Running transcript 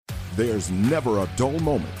There's never a dull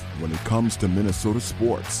moment when it comes to Minnesota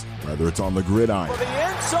sports. Whether it's on the gridiron, for the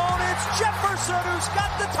end zone, it's Jefferson who's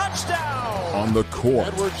got the touchdown. On the court,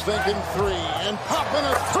 Edwards thinking three and popping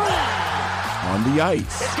a three. On the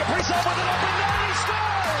ice, it's Kaprizov with an open net, he scores.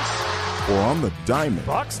 Or on the diamond.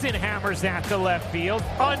 Buxton hammers that to left field.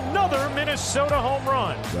 Another Minnesota home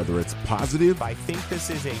run. Whether it's positive, I think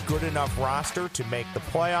this is a good enough roster to make the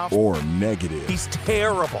playoffs. Or negative. He's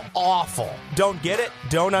terrible, awful. Don't get it,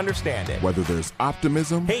 don't understand it. Whether there's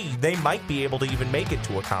optimism, hey, they might be able to even make it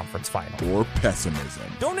to a conference final. Or pessimism.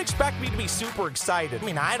 Don't expect me to be super excited. I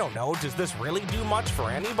mean, I don't know. Does this really do much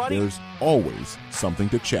for anybody? There's always something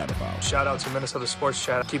to chat about. Shout out to Minnesota Sports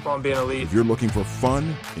Chat. Keep on being elite. If you're looking for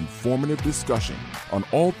fun, informative discussion on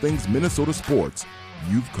all things Minnesota sports,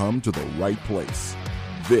 you've come to the right place.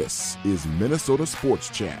 This is Minnesota Sports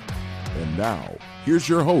Chat. And now, here's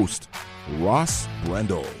your host, Ross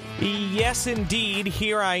Brendel. Yes, indeed.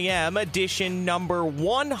 Here I am, edition number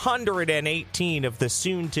 118 of the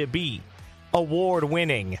soon-to-be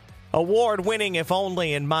award-winning, if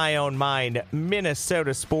only in my own mind,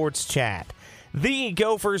 Minnesota Sports Chat. The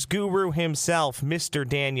Gophers guru himself, Mr.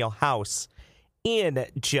 Daniel House, in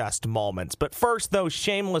just moments. But first, those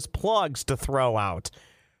shameless plugs to throw out.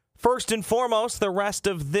 First and foremost, the rest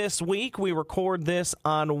of this week, we record this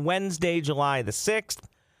on Wednesday, July the 6th,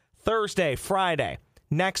 Thursday, Friday,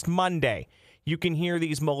 next Monday. You can hear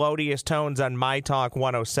these melodious tones on My Talk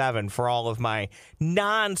 107 for all of my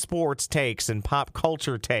non-sports takes and pop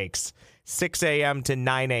culture takes. 6 a.m. to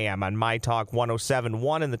 9 a.m. on My Talk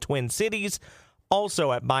 107.1 in the Twin Cities,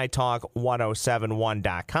 also at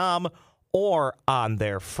mytalk1071.com or on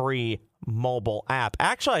their free mobile app.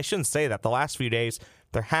 Actually, I shouldn't say that. The last few days,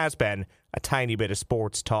 there has been a tiny bit of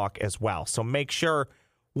sports talk as well. So make sure,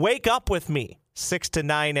 wake up with me, 6 to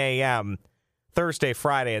 9 a.m., Thursday,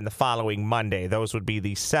 Friday, and the following Monday. Those would be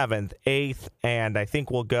the 7th, 8th, and I think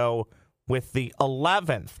we'll go with the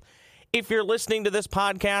 11th. If you're listening to this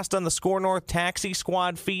podcast on the Score North Taxi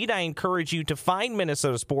Squad feed, I encourage you to find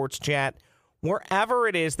Minnesota Sports Chat wherever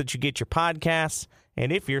it is that you get your podcasts.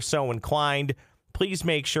 And if you're so inclined, please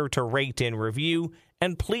make sure to rate and review,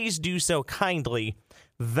 and please do so kindly.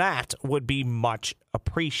 That would be much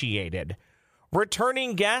appreciated.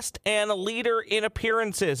 Returning guest and a leader in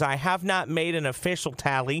appearances. I have not made an official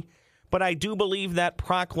tally, but I do believe that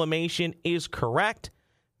proclamation is correct.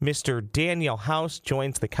 Mr. Daniel House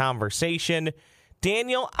joins the conversation.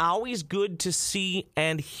 Daniel, always good to see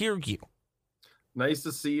and hear you. Nice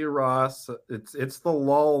to see you, Ross. It's the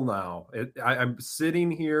lull now. I'm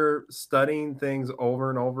sitting here studying things over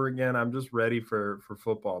and over again. I'm just ready for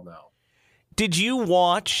football now. Did you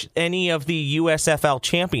watch any of the USFL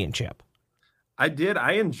championship? I did.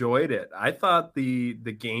 I enjoyed it. I thought the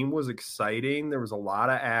game was exciting. There was a lot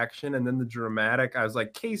of action, and then the dramatic. I was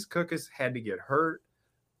like, Case Cookus had to get hurt.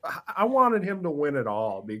 I wanted him to win it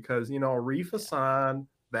all because, Arif Hassan,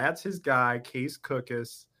 that's his guy. Case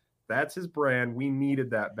Cookus, that's his brand. We needed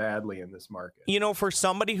that badly in this market. For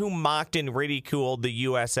somebody who mocked and ridiculed the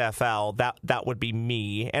USFL, that would be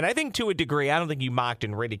me. And I think to a degree, I don't think you mocked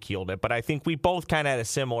and ridiculed it, but I think we both kind of had a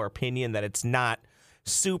similar opinion that it's not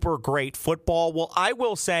super great football. Well, I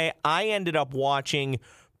will say I ended up watching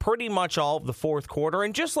pretty much all of the fourth quarter,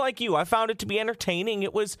 and just like you, I found it to be entertaining.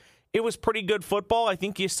 It was pretty good football. I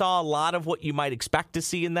think you saw a lot of what you might expect to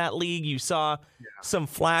see in that league. You saw some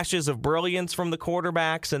flashes of brilliance from the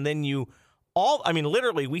quarterbacks, and then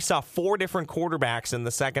literally we saw 4 different quarterbacks in the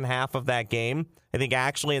second half of that game. I think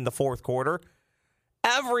actually in the fourth quarter.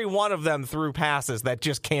 Every one of them threw passes that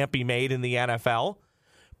just can't be made in the NFL.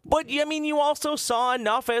 But, you also saw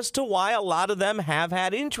enough as to why a lot of them have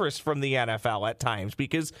had interest from the NFL at times,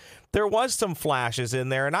 because there was some flashes in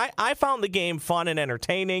there, and I found the game fun and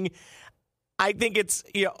entertaining. I think it's,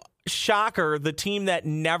 shocker, the team that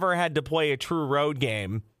never had to play a true road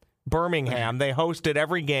game, Birmingham, they hosted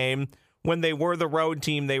every game. When they were the road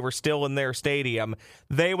team, they were still in their stadium.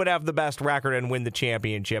 They would have the best record and win the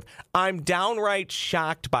championship. I'm downright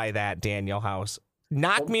shocked by that, Daniel House.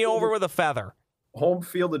 Knock me over with a feather. Home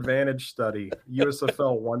field advantage study,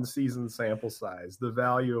 USFL 1 season sample size, the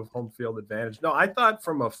value of home field advantage. No, I thought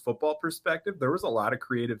from a football perspective, there was a lot of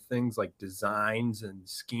creative things like designs and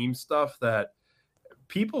scheme stuff that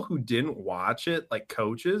people who didn't watch it, like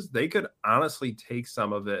coaches, they could honestly take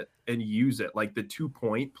some of it and use it. Like the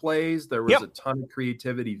 2-point plays, there was a ton of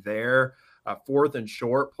creativity there. 4th and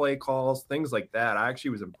short play calls, things like that. I actually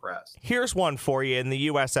was impressed. Here's one for you in the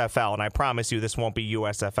USFL, and I promise you this won't be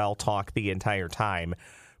USFL talk the entire time.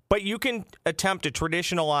 But you can attempt a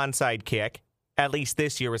traditional onside kick, at least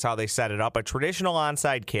this year is how they set it up, a traditional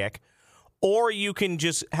onside kick, or you can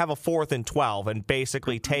just have a 4th and 12 and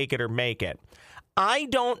basically take it or make it. I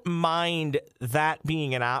don't mind that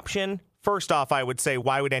being an option. First off, I would say,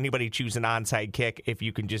 why would anybody choose an onside kick if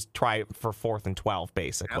you can just try it for 4th and 12,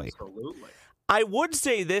 basically? Absolutely. I would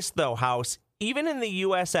say this, though, House, even in the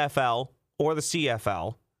USFL or the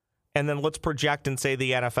CFL, and then let's project and say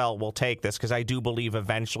the NFL will take this, because I do believe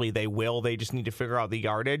eventually they will. They just need to figure out the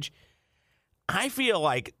yardage. I feel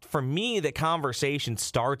like, for me, the conversation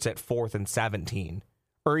starts at 4th and 17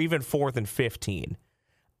 or even 4th and 15.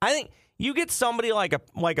 I think you get somebody like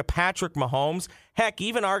a Patrick Mahomes, heck,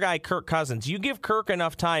 even our guy Kirk Cousins, you give Kirk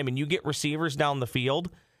enough time and you get receivers down the field,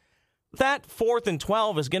 that 4th and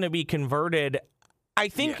 12 is going to be converted, I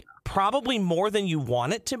think, probably more than you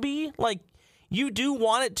want it to be. Like, you do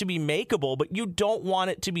want it to be makeable, but you don't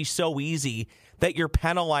want it to be so easy that you're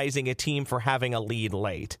penalizing a team for having a lead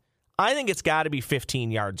late. I think it's got to be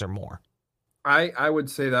 15 yards or more. I would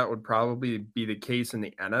say that would probably be the case in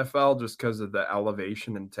the NFL just because of the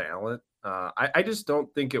elevation and talent. I just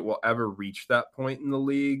don't think it will ever reach that point in the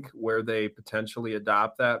league where they potentially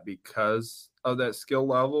adopt that because of that skill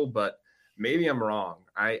level, but maybe I'm wrong.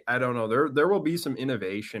 I don't know. There will be some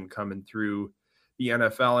innovation coming through the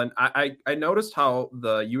NFL. And I noticed how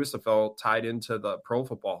the USFL tied into the Pro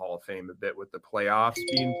Football Hall of Fame a bit with the playoffs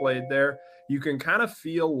being played there. You can kind of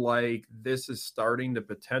feel like this is starting to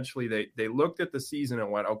potentially, they looked at the season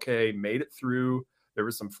and went, okay, made it through. There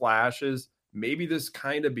were some flashes. Maybe this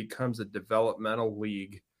kind of becomes a developmental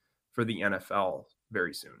league for the NFL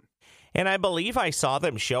very soon. And I believe I saw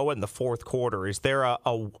them show in the 4th quarter. Is there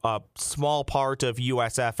a small part of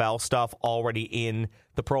USFL stuff already in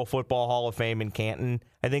the Pro Football Hall of Fame in Canton?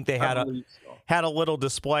 I think they had a little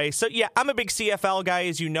display. So, yeah, I'm a big CFL guy.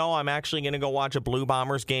 As you know, I'm actually going to go watch a Blue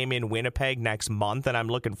Bombers game in Winnipeg next month, and I'm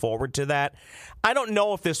looking forward to that. I don't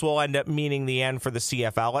know if this will end up meaning the end for the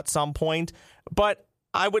CFL at some point, but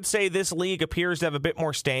I would say this league appears to have a bit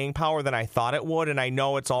more staying power than I thought it would, and I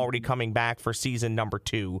know it's already coming back for season number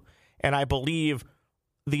 2. And I believe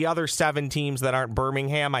the other 7 teams that aren't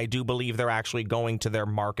Birmingham, I do believe they're actually going to their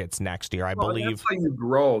markets next year. I believe that's how you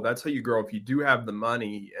grow. That's how you grow. If you do have the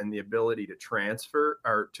money and the ability to transfer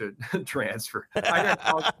or to transfer.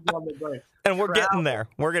 And we're getting there.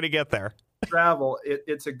 We're going to get there. Travel,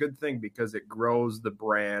 it's a good thing because it grows the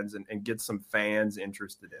brands and gets some fans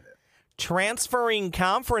interested in it. Transferring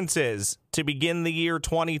conferences to begin the year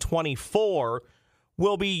 2024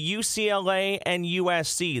 will be UCLA and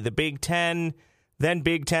USC, the Big Ten, then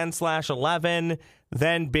Big 10/11,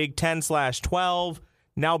 then Big 10/12,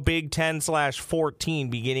 now Big 10/14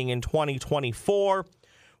 beginning in 2024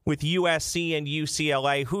 with USC and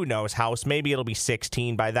UCLA. Who knows, House? Maybe it'll be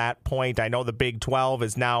 16 by that point. I know the Big 12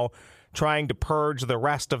 is now trying to purge the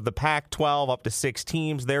rest of the Pac-12 up to 6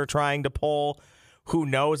 teams they're trying to pull. Who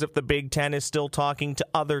knows if the Big 10 is still talking to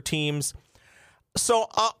other teams? So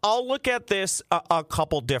I'll look at this a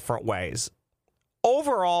couple different ways.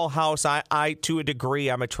 Overall, House, I to a degree,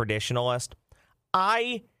 I'm a traditionalist.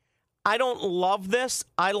 I don't love this.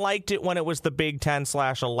 I liked it when it was the Big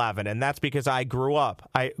 10/11, and that's because I grew up.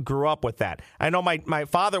 I grew up with that. I know my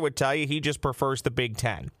father would tell you he just prefers the Big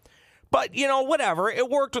 10. But, whatever. It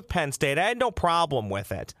worked with Penn State. I had no problem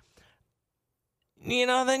with it.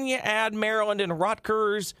 Then you add Maryland and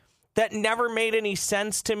Rutgers. That never made any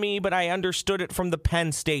sense to me, but I understood it from the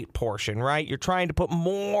Penn State portion, right? You're trying to put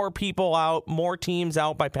more people out, more teams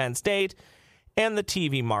out by Penn State and the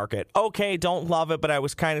TV market. Okay, don't love it, but I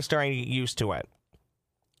was kind of starting to get used to it.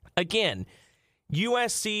 Again,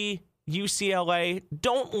 USC, UCLA,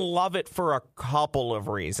 don't love it for a couple of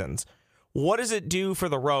reasons. What does it do for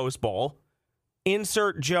the Rose Bowl?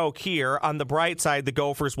 Insert joke here. On the bright side, the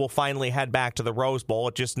Gophers will finally head back to the Rose Bowl.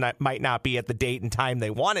 It just might not be at the date and time they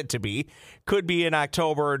want it to be. Could be in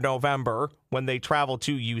October or November when they travel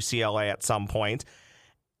to UCLA at some point.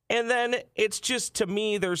 And then it's just, to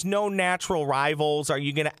me, there's no natural rivals. Are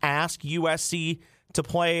you going to ask USC to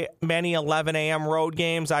play many 11 a.m. road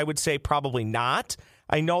games? I would say probably not.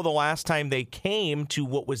 I know the last time they came to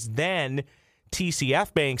what was then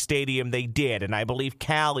TCF Bank Stadium, they did, and I believe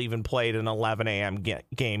Cal even played an 11 a.m.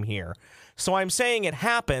 game here. So I'm saying it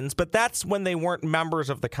happens, but that's when they weren't members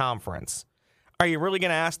of the conference. Are you really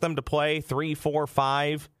going to ask them to play 3, 4,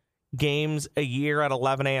 5 games a year at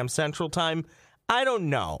 11 a.m. Central Time? I don't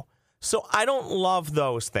know. So I don't love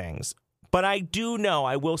those things, but I do know,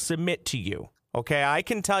 I will submit to you, okay? I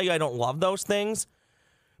can tell you I don't love those things,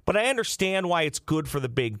 but I understand why it's good for the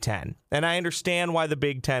Big Ten, and I understand why the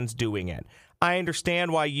Big Ten's doing it. I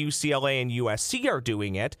understand why UCLA and USC are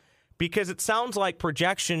doing it, because it sounds like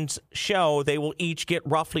projections show they will each get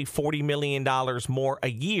roughly $40 million more a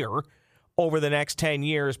year over the next 10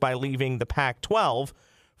 years by leaving the Pac-12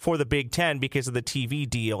 for the Big Ten because of the TV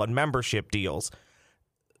deal and membership deals.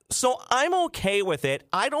 So I'm okay with it.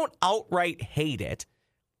 I don't outright hate it.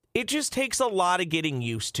 It just takes a lot of getting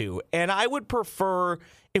used to. And I would prefer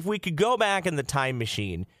if we could go back in the time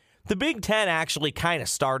machine. The Big Ten actually kind of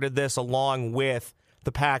started this along with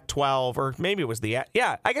the Pac-12, or maybe it was I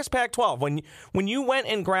guess Pac-12. When you went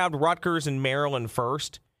and grabbed Rutgers and Maryland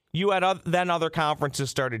first, you had then other conferences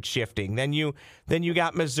started shifting. Then you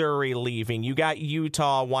got Missouri leaving. You got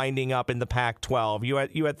Utah winding up in the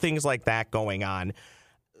Pac-12. You had things like that going on.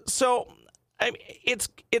 So I mean,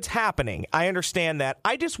 it's happening. I understand that.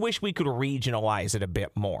 I just wish we could regionalize it a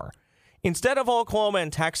bit more. Instead of Oklahoma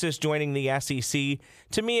and Texas joining the SEC,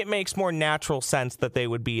 to me it makes more natural sense that they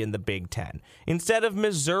would be in the Big Ten. Instead of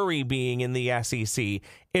Missouri being in the SEC,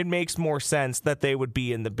 it makes more sense that they would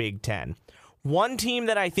be in the Big Ten. One team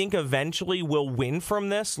that I think eventually will win from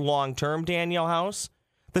this long-term, Daniel House,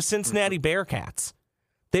 the Cincinnati Bearcats.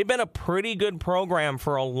 They've been a pretty good program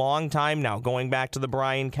for a long time now, going back to the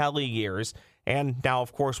Brian Kelly years, and now,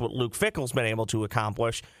 of course, what Luke Fickell's been able to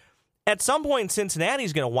accomplish. At some point,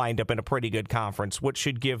 Cincinnati's going to wind up in a pretty good conference, which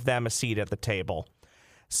should give them a seat at the table.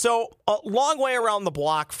 So, a long way around the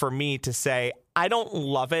block for me to say, I don't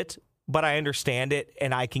love it, but I understand it,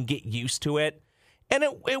 and I can get used to it. And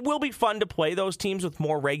it will be fun to play those teams with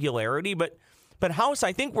more regularity, but House,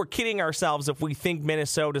 I think we're kidding ourselves if we think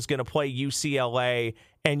Minnesota's going to play UCLA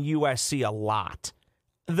and USC a lot.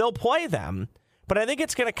 They'll play them, but I think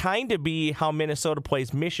it's going to kind of be how Minnesota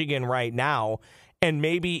plays Michigan right now, and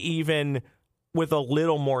maybe even with a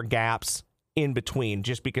little more gaps in between,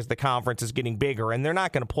 just because the conference is getting bigger, and they're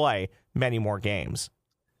not going to play many more games.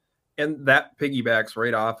 And that piggybacks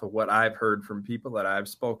right off of what I've heard from people that I've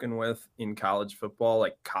spoken with in college football,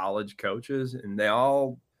 like college coaches, and they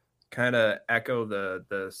all kind of echo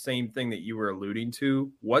the same thing that you were alluding to.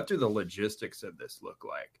 What do the logistics of this look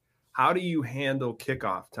like? How do you handle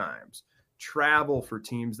kickoff times? Travel for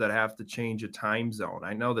teams that have to change a time zone.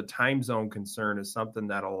 I know the time zone concern is something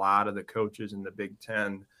that a lot of the coaches in the Big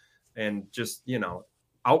Ten and just,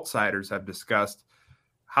 outsiders have discussed.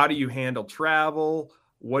 How do you handle travel?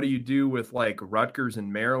 What do you do with like Rutgers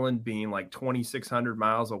and Maryland being like 2,600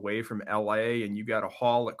 miles away from LA, and you got to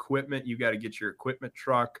haul equipment? You got to get your equipment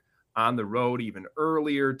truck on the road even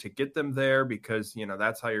earlier to get them there because,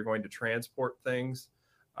 that's how you're going to transport things.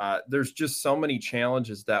 There's just so many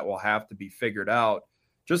challenges that will have to be figured out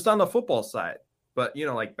just on the football side. But,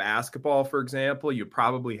 like basketball, for example, you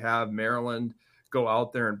probably have Maryland go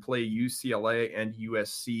out there and play UCLA and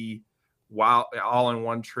USC all in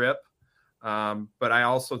one trip. But I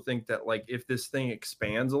also think that like if this thing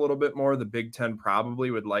expands a little bit more, the Big Ten probably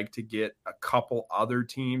would like to get a couple other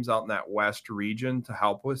teams out in that West region to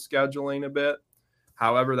help with scheduling a bit.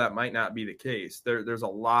 However, that might not be the case. There's a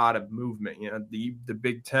lot of movement. The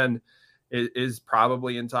Big Ten is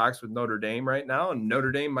probably in talks with Notre Dame right now, and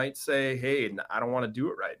Notre Dame might say, hey, I don't want to do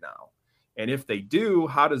it right now. And if they do,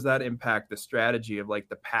 how does that impact the strategy of like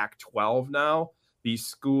the Pac-12 now? These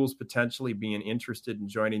schools potentially being interested in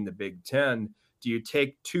joining the Big Ten. Do you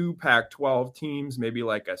take two Pac-12 teams, maybe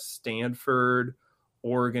like a Stanford,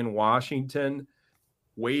 Oregon, Washington,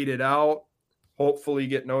 wait it out, hopefully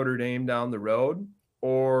get Notre Dame down the road?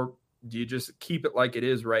 Or do you just keep it like it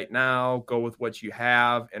is right now, go with what you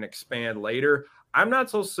have and expand later? I'm not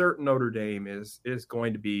so certain Notre Dame is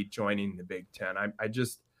going to be joining the Big Ten.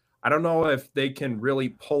 I don't know if they can really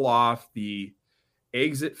pull off the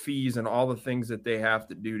exit fees and all the things that they have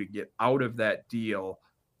to do to get out of that deal.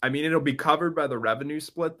 I mean, it'll be covered by the revenue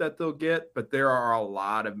split that they'll get, but there are a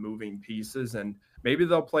lot of moving pieces, and maybe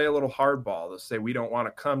they'll play a little hardball. They'll say, we don't want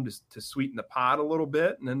to come to sweeten the pot a little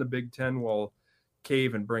bit, and then the Big Ten will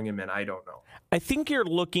cave and bring him in. I don't know. I think you're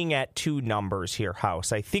looking at two numbers here,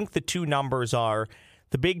 House. I think the two numbers are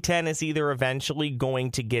the Big Ten is either eventually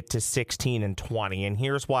going to get to 16 and 20, and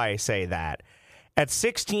here's why I say that. At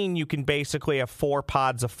 16, you can basically have 4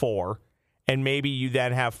 pods of 4, and maybe you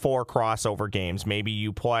then have 4 crossover games. Maybe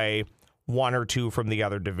you play 1 or 2 from the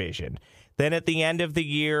other division. Then at the end of the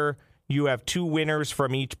year, you have 2 winners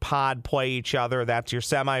from each pod play each other. That's your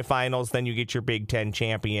semifinals. Then you get your Big Ten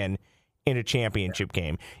champion in a championship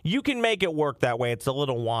game. You can make it work that way. It's a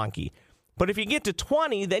little wonky. But if you get to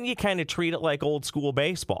 20, then you kind of treat it like old school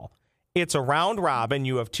baseball. It's a round robin.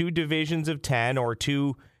 You have 2 divisions of 10 or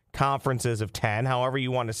 2 conferences of 10, however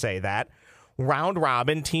you want to say that. Round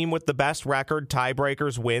robin, team with the best record,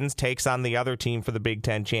 tiebreakers, wins, takes on the other team for the Big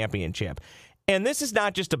Ten championship. And this is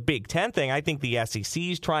not just a Big Ten thing. I think the SEC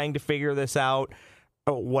is trying to figure this out.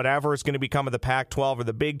 Whatever is going to become of the Pac-12 or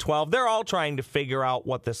the Big 12, they're all trying to figure out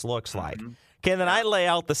what this looks like. Okay, then I lay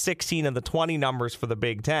out the 16 and the 20 numbers for the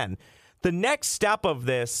Big Ten. The next step of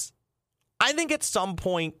this, I think at some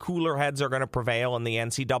point cooler heads are going to prevail and the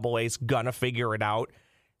NCAA's going to figure it out,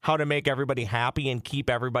 how to make everybody happy and keep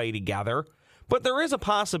everybody together. But there is a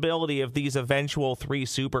possibility of these eventual 3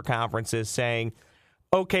 super conferences saying,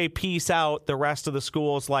 okay, peace out, the rest of the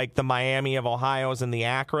schools like the Miami of Ohio's and the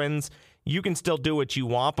Akrons, you can still do what you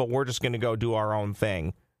want, but we're just going to go do our own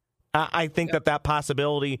thing. I think that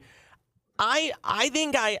possibility, I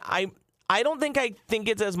don't think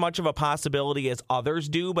it's as much of a possibility as others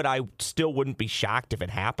do, but I still wouldn't be shocked if it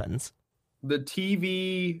happens. The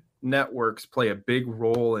TV networks play a big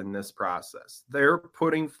role in this process. They're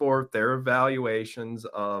putting forth their evaluations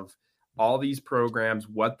of all these programs,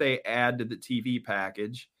 what they add to the TV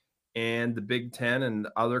package, and the Big Ten and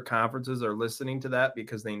other conferences are listening to that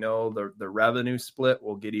because they know the revenue split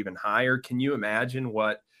will get even higher. Can you imagine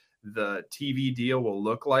what the TV deal will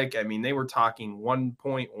look like? I mean, they were talking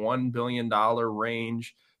 $1.1 billion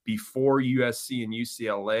range before USC and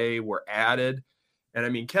UCLA were added. And I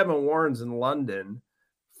mean, Kevin Warren's in London,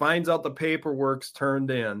 finds out the paperwork's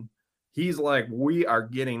turned in. He's like, we are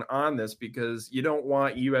getting on this because you don't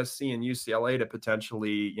want USC and UCLA to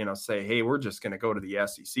potentially, say, hey, we're just going to go to the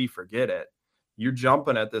SEC. Forget it. You're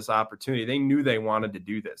jumping at this opportunity. They knew they wanted to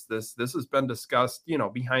do this. This has been discussed,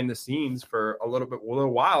 behind the scenes for a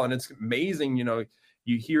little while. And it's amazing,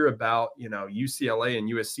 you hear about, UCLA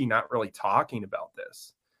and USC not really talking about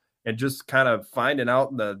this and just kind of finding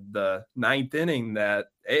out in the ninth inning that,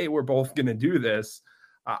 hey, we're both going to do this.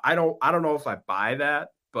 I don't know if I buy that,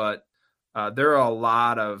 but there are a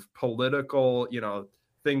lot of political,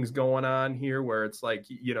 things going on here where it's like,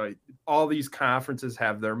 all these conferences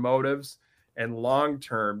have their motives. And long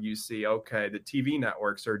term, you see, okay, the TV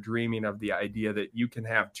networks are dreaming of the idea that you can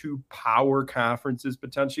have 2 power conferences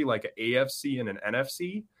potentially, like an AFC and an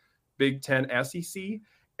NFC, Big Ten, SEC.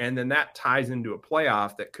 And then that ties into a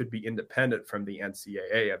playoff that could be independent from the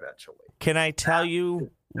NCAA eventually. Can I tell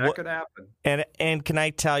you? That could happen. And can I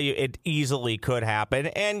tell you, it easily could happen.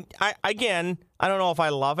 And I don't know if I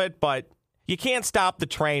love it, but you can't stop the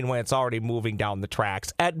train when it's already moving down the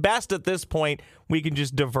tracks. At best, at this point, we can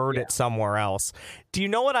just divert it somewhere else. Do you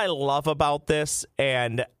know what I love about this?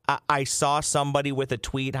 And I saw somebody with a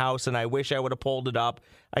tweet house, and I wish I would have pulled it up.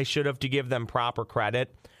 I should have, to give them proper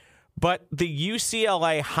credit. But the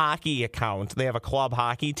UCLA hockey account, they have a club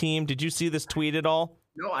hockey team. Did you see this tweet at all?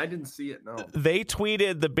 No, I didn't see it, no. They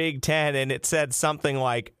tweeted the Big Ten, and it said something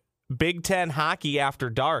like, Big Ten hockey after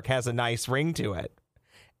dark has a nice ring to it.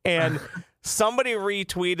 And somebody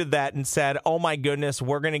retweeted that and said, oh, my goodness,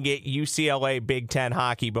 we're going to get UCLA Big Ten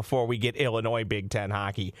hockey before we get Illinois Big Ten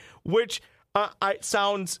hockey, which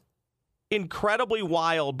sounds incredibly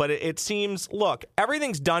wild, but it seems, look,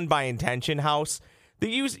 everything's done by intention, House. The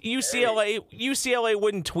UCLA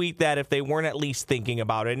wouldn't tweet that if they weren't at least thinking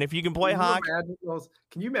about it. And if you can play hockey,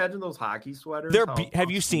 can you imagine those hockey sweaters? Have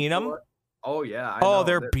you seen them? Oh yeah.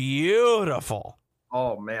 They're beautiful.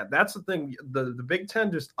 Oh man, that's the thing. The Big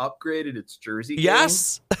Ten just upgraded its jersey game.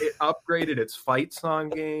 Yes, it upgraded its fight song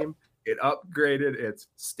game. It upgraded its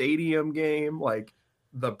stadium game. Like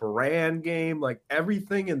the brand game, like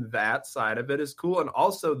everything in that side of it is cool. And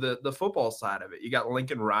also the football side of it. You got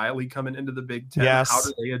Lincoln Riley coming into the Big Ten. Yes. How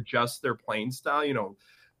do they adjust their playing style?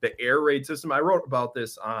 The air raid system. I wrote about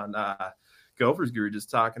this on Gophers Guru, just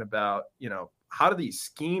talking about, how do these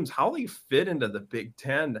schemes, how they fit into the Big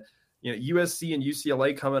Ten? USC and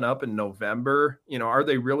UCLA coming up in November, are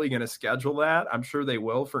they really going to schedule that? I'm sure they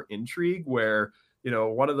will for intrigue where,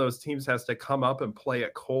 one of those teams has to come up and play a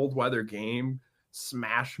cold weather game,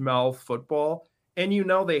 smash mouth football. And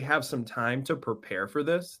they have some time to prepare for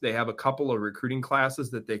this. They have a couple of recruiting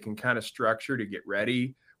classes that they can kind of structure to get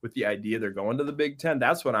ready with the idea they're going to the Big Ten.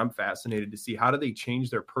 That's what I'm fascinated to see. How do they change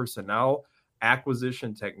their personnel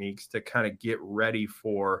acquisition techniques to kind of get ready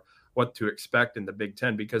for what to expect in the Big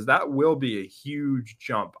Ten? Because that will be a huge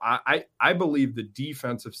jump. I believe the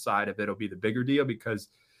defensive side of it will be the bigger deal because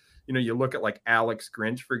you look at like Alex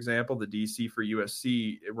Grinch, for example, the DC for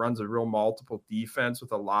USC, it runs a real multiple defense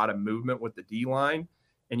with a lot of movement with the D-line.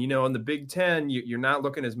 And, in the Big Ten, you're not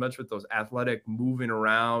looking as much with those athletic moving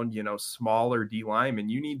around, smaller D linemen.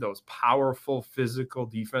 You need those powerful, physical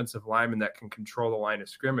defensive linemen that can control the line of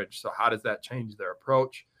scrimmage. So how does that change their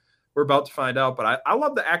approach? We're about to find out. But I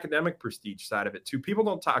love the academic prestige side of it, too. People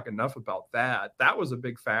don't talk enough about that. That was a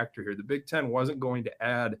big factor here. The Big Ten wasn't going to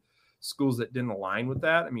add schools that didn't align with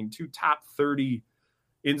that. I mean, 2 top 30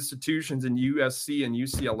 institutions in USC and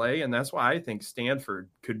UCLA, and that's why I think Stanford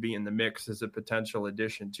could be in the mix as a potential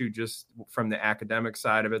addition too, just from the academic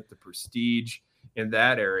side of it, the prestige in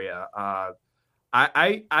that area.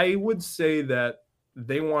 I would say that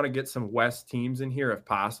they want to get some West teams in here if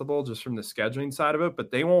possible, just from the scheduling side of it, but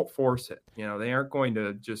they won't force it. They aren't going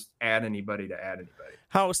to just add anybody to add anybody.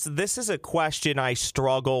 House, this is a question I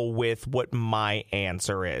struggle with what my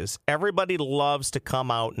answer is. Everybody loves to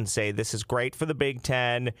come out and say this is great for the Big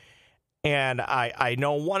Ten. And I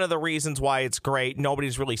know one of the reasons why it's great,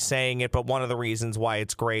 nobody's really saying it, but one of the reasons why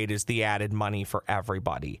it's great is the added money for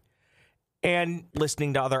everybody. And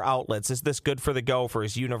listening to other outlets, is this good for the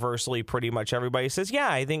Gophers? Universally, pretty much everybody says,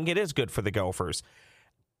 yeah, I think it is good for the Gophers.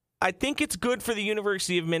 I think it's good for the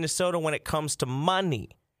University of Minnesota when it comes to money.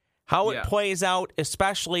 How it plays out,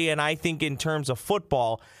 especially, and I think in terms of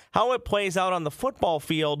football, how it plays out on the football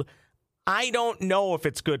field, I don't know if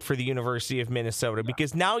it's good for the University of Minnesota,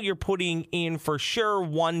 because now you're putting in for sure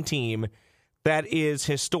one team that is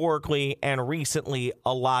historically and recently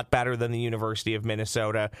a lot better than the University of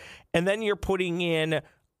Minnesota. And then you're putting in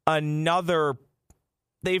another,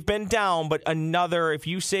 they've been down, but another, if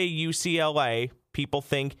you say UCLA, people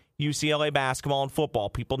think UCLA basketball and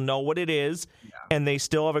football. People know what it is, and they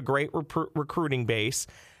still have a great recruiting base.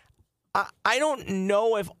 I don't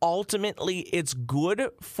know if ultimately it's good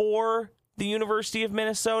for the University of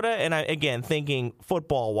Minnesota, and again, thinking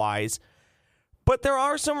football-wise, but there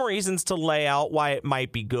are some reasons to lay out why it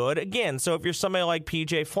might be good. Again, so if you're somebody like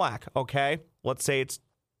PJ Fleck, okay, let's say it's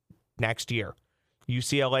next year.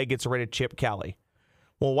 UCLA gets rid of Chip Kelly.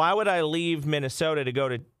 Well, why would I leave Minnesota to go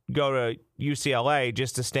to UCLA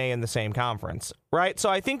just to stay in the same conference, right? So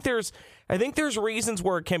I think there's reasons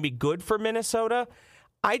where it can be good for Minnesota.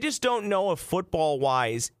 I just don't know if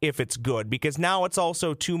football-wise if it's good, because now it's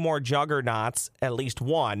also two more juggernauts, at least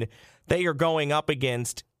one, that you're going up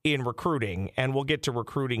against in recruiting, and we'll get to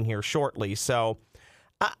recruiting here shortly. So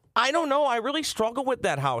I don't know. I really struggle with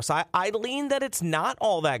that, House. I lean that it's not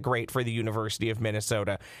all that great for the University of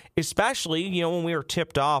Minnesota, especially, when we were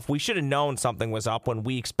tipped off. We should have known something was up when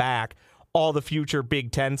weeks back all the future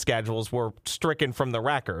Big Ten schedules were stricken from the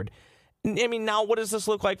record. I mean, now what does this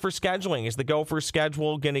look like for scheduling? Is the Gophers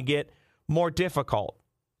schedule going to get more difficult?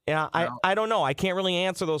 Yeah, I don't know. I can't really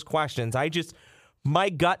answer those questions. My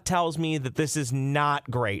gut tells me that this is not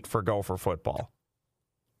great for Gopher football.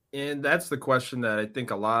 And that's the question that I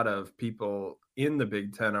think a lot of people in the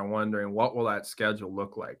Big Ten are wondering, what will that schedule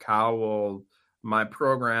look like? How will my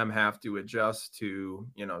program have to adjust to,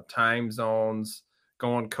 time zones,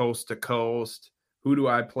 going coast to coast? Who do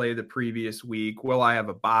I play the previous week? Will I have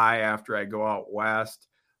a bye after I go out west?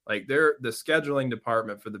 Like the scheduling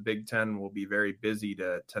department for the Big Ten will be very busy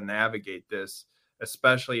to navigate this,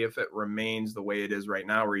 especially if it remains the way it is right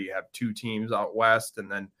now, where you have two teams out west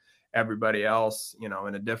and then everybody else, in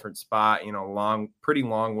a different spot, pretty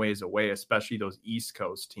long ways away, especially those East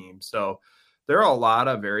Coast teams. So there are a lot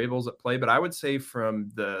of variables at play, but I would say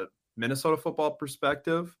from the Minnesota football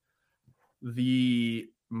perspective, the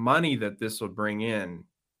money that this will bring in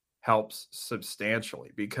helps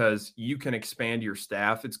substantially, because you can expand your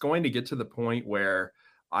staff. It's going to get to the point where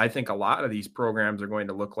I think a lot of these programs are going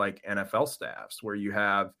to look like NFL staffs, where you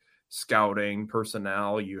have scouting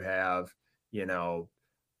personnel, you have,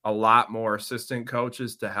 a lot more assistant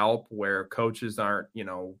coaches to help, where coaches aren't,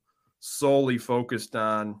 solely focused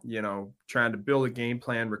on, trying to build a game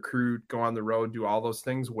plan, recruit, go on the road, do all those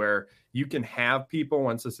things, where you can have people,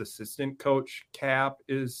 once this assistant coach cap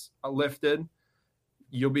is lifted,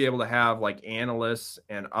 you'll be able to have like analysts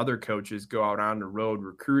and other coaches go out on the road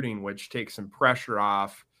recruiting, which takes some pressure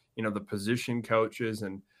off, the position coaches,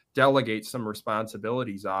 and delegate some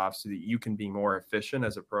responsibilities off so that you can be more efficient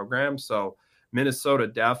as a program. So Minnesota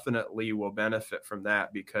definitely will benefit from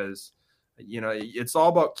that, because, it's all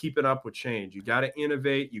about keeping up with change. You got to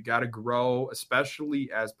innovate, you got to grow, especially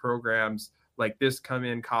as programs like this come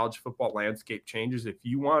in, college football landscape changes. If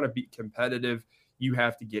you want to be competitive, you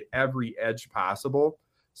have to get every edge possible.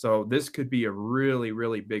 So this could be a really,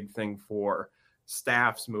 really big thing for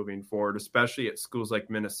staffs moving forward, especially at schools like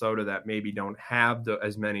Minnesota that maybe don't have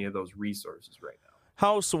as many of those resources right now.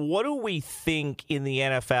 House, what do we think in the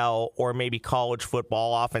NFL or maybe college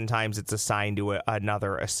football? Oftentimes it's assigned to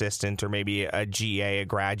another assistant, or maybe a GA, a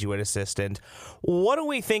graduate assistant. What do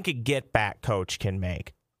we think a get-back coach can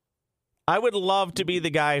make? I would love to be the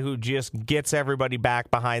guy who just gets everybody back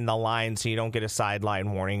behind the line so you don't get a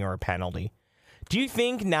sideline warning or a penalty. Do you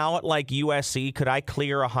think now at like USC, could I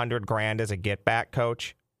clear $100,000 as a get-back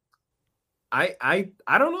coach? I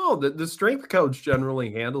don't know. The strength coach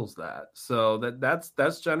generally handles that. So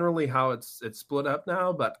that's generally how it's split up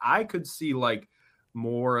now. But I could see like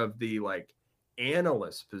more of the like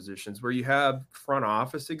analyst positions, where you have front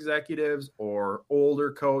office executives or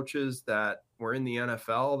older coaches that were in the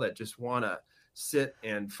NFL that just want to sit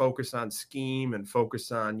and focus on scheme and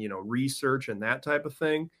focus on, research and that type of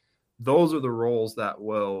thing, those are the roles that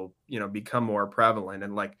will, become more prevalent.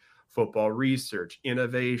 And like football research,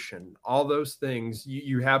 innovation, all those things,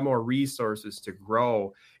 you have more resources to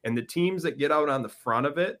grow. And the teams that get out on the front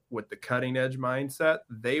of it with the cutting edge mindset,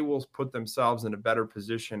 they will put themselves in a better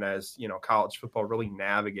position as, college football really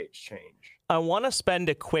navigates change. I want to spend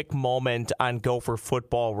a quick moment on Gopher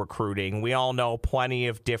football recruiting. We all know plenty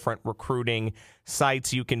of different recruiting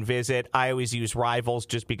sites you can visit. I always use Rivals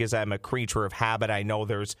just because I'm a creature of habit. I know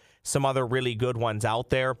there's some other really good ones out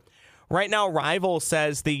there. Right now, Rivals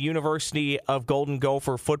says the University of Golden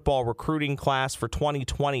Gopher football recruiting class for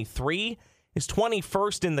 2023 is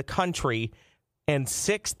 21st in the country and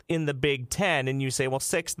 6th in the Big Ten. And you say, well,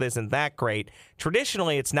 6th isn't that great.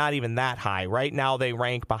 Traditionally, it's not even that high. Right now, they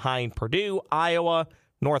rank behind Purdue, Iowa,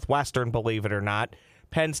 Northwestern, believe it or not,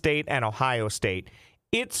 Penn State, and Ohio State.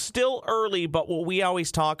 It's still early, but what we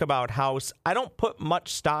always talk about, House, I don't put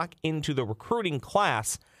much stock into the recruiting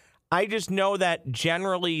class. I just know that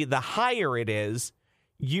generally the higher it is,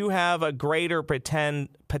 you have a greater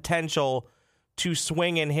potential to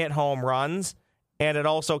swing and hit home runs, and it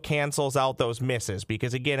also cancels out those misses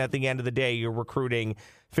because, again, at the end of the day, you're recruiting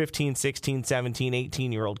 15, 16, 17,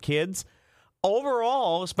 18-year-old kids.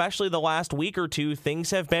 Overall, especially the last week or two,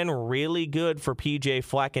 things have been really good for PJ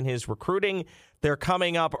Fleck and his recruiting. They're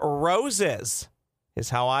coming up roses,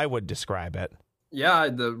 is how I would describe it. Yeah,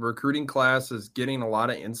 the recruiting class is getting a lot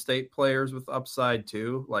of in-state players with upside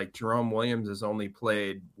too. Like Jerome Williams has only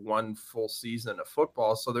played one full season of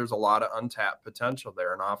football, so there's a lot of untapped potential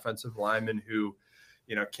there. An offensive lineman who,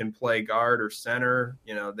 can play guard or center.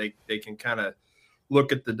 They can kind of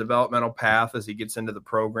look at the developmental path as he gets into the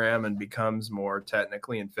program and becomes more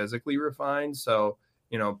technically and physically refined. So,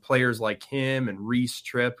 players like him and Reese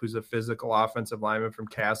Tripp, who's a physical offensive lineman from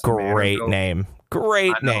Casamanigo.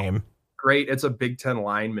 Great name. Great. It's a Big Ten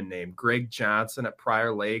lineman name. Greg Johnson at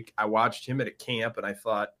Prior Lake. I watched him at a camp and I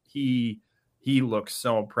thought he looks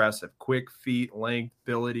so impressive. Quick feet, length,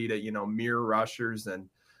 ability to, mirror rushers, and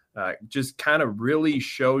just kind of really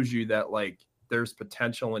shows you that there's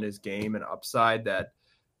potential in his game and upside that,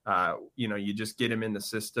 you just get him in the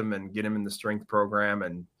system and get him in the strength program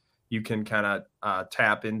and you can kind of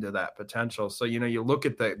tap into that potential. So, you look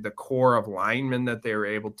at the core of linemen that they were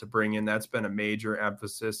able to bring in. That's been a major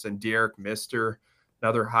emphasis. And Derek Mister,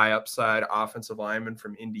 another high upside offensive lineman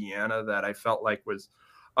from Indiana that I felt like was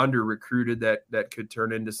under recruited that could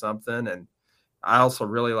turn into something. And I also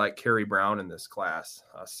really like Kerry Brown in this class,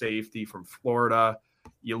 safety from Florida.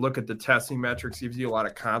 You look at the testing metrics, gives you a lot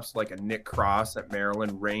of comps like a Nick Cross at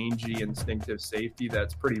Maryland, rangy, instinctive safety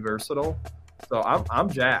that's pretty versatile. So I'm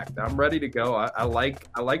jacked. I'm ready to go. I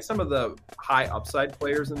like some of the high upside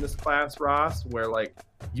players in this class, Ross, where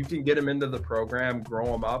you can get them into the program, grow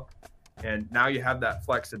them up, and now you have that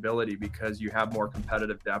flexibility because you have more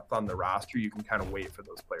competitive depth on the roster. You can kind of wait for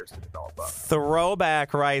those players to develop up.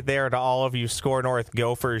 Throwback right there to all of you Score North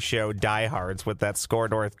Gophers Show diehards with that Score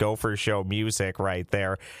North Gophers Show music right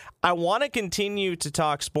there. I want to continue to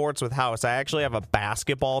talk sports with House. I actually have a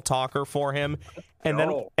basketball talker for him, and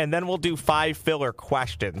then we'll do 5 filler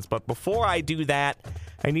questions. But before I do that,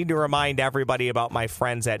 I need to remind everybody about my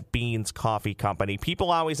friends at Beans Coffee Company.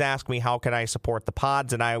 People always ask me, how can I support the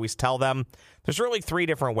pods? And I always tell them there's really 3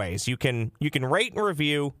 different ways. You can rate and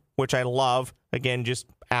review, which I love. Again, just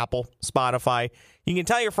Apple, Spotify. You can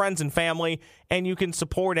tell your friends and family, and you can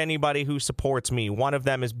support anybody who supports me. One of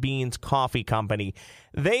them is Beans Coffee Company.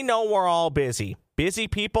 They know we're all busy. Busy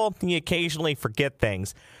people, you occasionally forget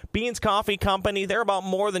things. Beans Coffee Company, they're about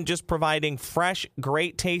more than just providing fresh,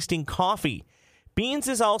 great-tasting coffee. Beans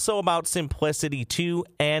is also about simplicity, too,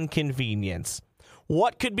 and convenience.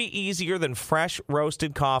 What could be easier than fresh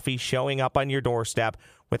roasted coffee showing up on your doorstep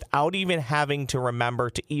without even having to remember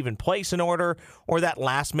to even place an order or that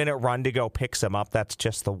last-minute run to go pick some up? That's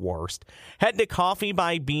just the worst. Head to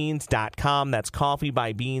coffeebybeans.com. That's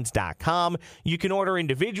coffeebybeans.com. You can order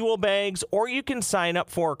individual bags or you can sign up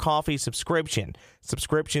for a coffee subscription.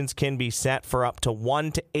 Subscriptions can be set for up to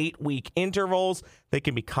 1 to 8 week intervals. They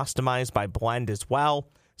can be customized by blend as well.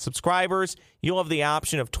 Subscribers, you'll have the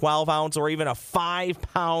option of 12-ounce or even a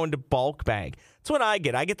 5-pound bulk bag. That's what I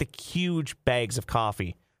get. I get the huge bags of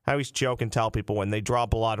coffee. I always joke and tell people when they draw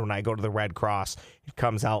blood when I go to the Red Cross, it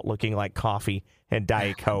comes out looking like coffee and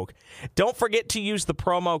Diet Coke. Don't forget to use the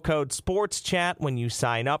promo code SPORTSCHAT when you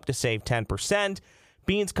sign up to save 10%.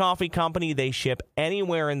 Beans Coffee Company, they ship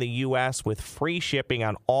anywhere in the U.S. with free shipping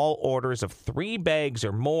on all orders of 3 bags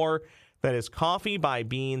or more. That is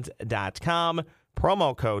coffeebybeans.com.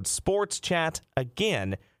 Promo code SPORTSCHAT.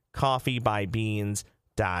 Again, coffeebybeans.com.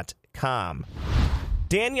 MinnesotaSports.com.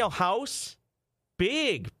 Daniel House,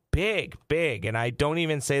 big, and I don't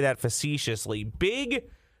even say that facetiously, big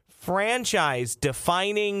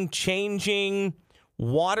franchise-defining, changing,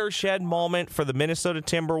 watershed moment for the Minnesota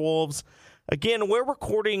Timberwolves. Again, we're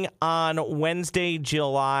recording on Wednesday,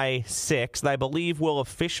 July 6th. I believe we'll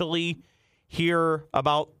officially hear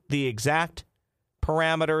about the exact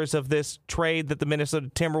parameters of this trade that the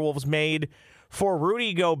Minnesota Timberwolves made for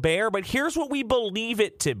Rudy Gobert, but here's what we believe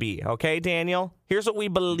it to be, okay, Daniel? Here's what we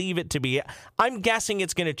believe it to be. I'm guessing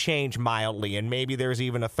it's going to change mildly, and maybe there's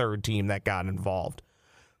even a third team that got involved.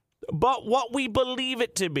 But what we believe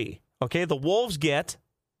it to be, okay, the Wolves get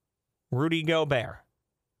Rudy Gobert,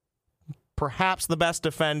 perhaps the best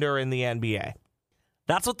defender in the NBA.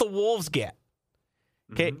 That's what the Wolves get.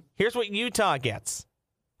 Okay, Here's what Utah gets.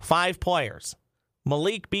 5 players.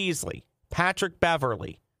 Malik Beasley, Patrick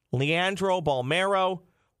Beverley, Leandro Balmero,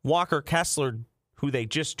 Walker Kessler, who they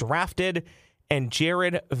just drafted, and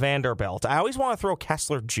Jared Vanderbilt. I always want to throw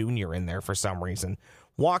Kessler Jr. in there for some reason.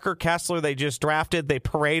 Walker Kessler, they just drafted. They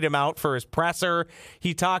parade him out for his presser.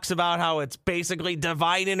 He talks about how it's basically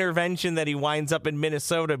divine intervention that he winds up in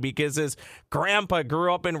Minnesota because his grandpa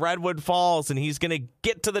grew up in Redwood Falls and he's going to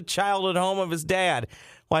get to the childhood home of his dad.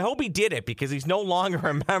 Well, I hope he did it because he's no longer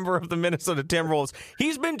a member of the Minnesota Timberwolves.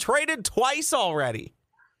 He's been traded twice already.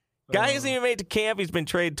 Guy hasn't even made it to camp. He's been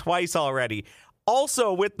traded twice already.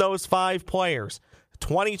 Also, with those 5 players,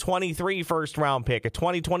 2023 first-round pick, a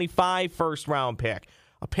 2025 first-round pick,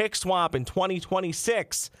 a pick swap in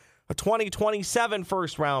 2026, a 2027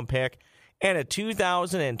 first-round pick, and a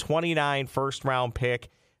 2029 first-round pick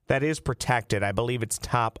that is protected. I believe it's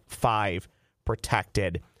top 5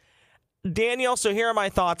 protected. Daniel, so here are my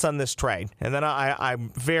thoughts on this trade, and then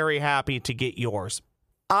I'm very happy to get yours.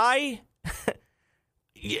 The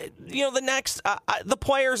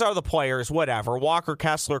players are the players, whatever. Walker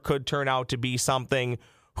Kessler could turn out to be something.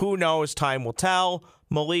 Who knows? Time will tell.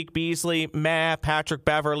 Malik Beasley, meh. Patrick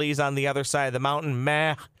Beverley's on the other side of the mountain,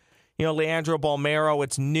 meh. Leandro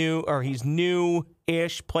Balmero, he's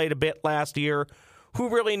new-ish, played a bit last year. Who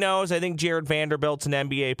really knows? I think Jared Vanderbilt's an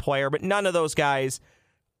NBA player, but none of those guys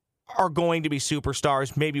are going to be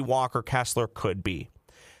superstars. Maybe Walker Kessler could be.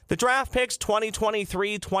 The draft picks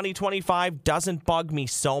 2023, 2025 doesn't bug me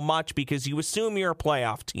so much because you assume you're a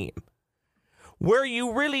playoff team. Where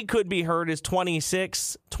you really could be hurt is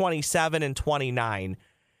 26, 27, and 29.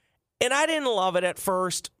 And I didn't love it at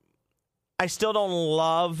first. I still don't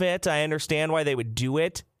love it. I understand why they would do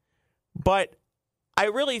it. But I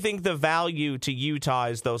really think the value to Utah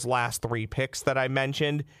is those last 3 picks that I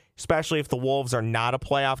mentioned, especially if the Wolves are not a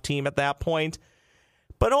playoff team at that point.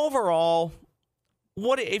 But overall,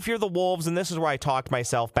 what if you're the Wolves, and this is where I talked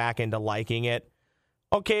myself back into liking it.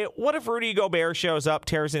 Okay, what if Rudy Gobert shows up,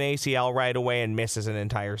 tears an ACL right away, and misses an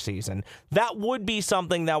entire season? That would be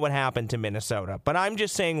something that would happen to Minnesota, but I'm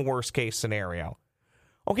just saying worst case scenario.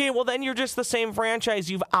 Okay, well then you're just the same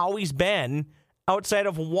franchise you've always been outside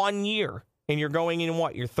of 1 year, and you're going in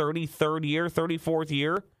what, your 33rd year, 34th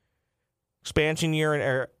year? Expansion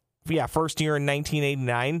year, first year in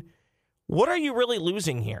 1989. What are you really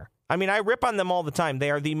losing here? I mean, I rip on them all the time.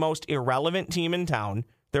 They are the most irrelevant team in town.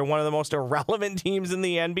 They're one of the most irrelevant teams in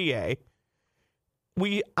the NBA.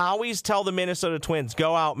 We always tell the Minnesota Twins,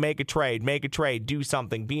 go out, make a trade, do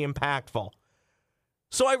something, be impactful.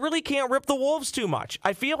 So I really can't rip the Wolves too much.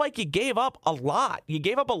 I feel like you gave up a lot. You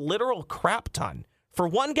gave up a literal crap ton for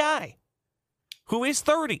one guy who is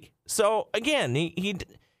 30. So again,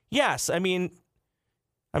 yes, I mean,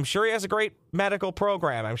 I'm sure he has a great medical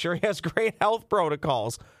program. I'm sure he has great health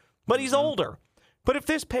protocols. But he's older. But if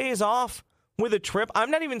this pays off with a trip,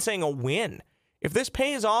 I'm not even saying a win. If this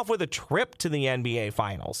pays off with a trip to the NBA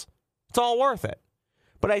Finals, it's all worth it.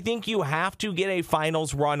 But I think you have to get a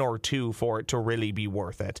finals run or 2 for it to really be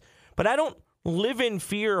worth it. But I don't live in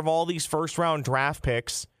fear of all these first-round draft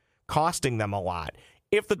picks costing them a lot.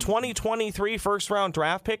 If the 2023 first-round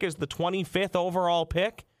draft pick is the 25th overall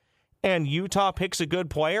pick and Utah picks a good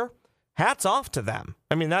player, hats off to them.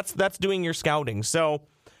 I mean, that's doing your scouting. So,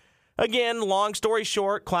 again, long story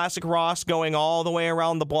short, classic Ross going all the way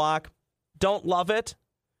around the block. Don't love it,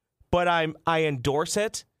 but I endorse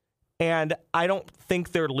it, and I don't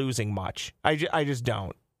think they're losing much. I just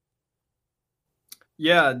don't.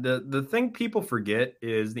 Yeah, the thing people forget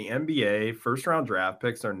is the NBA first-round draft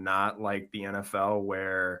picks are not like the NFL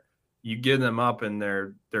where you give them up and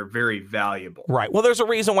they're very valuable. Right. Well, there's a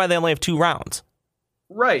reason why they only have 2 rounds.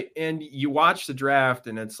 Right. And you watch the draft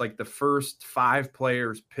and it's like the first 5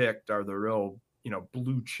 players picked are the real,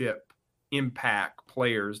 blue chip impact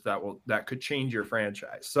players that could change your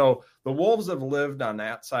franchise. So the Wolves have lived on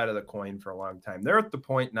that side of the coin for a long time. They're at the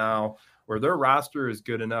point now where their roster is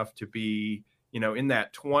good enough to be, in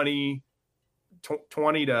that 20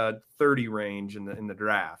 to 30 range in the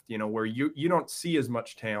draft, where you don't see as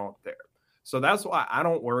much talent there. So that's why I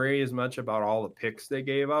don't worry as much about all the picks they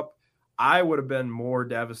gave up. I would have been more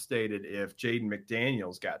devastated if Jaden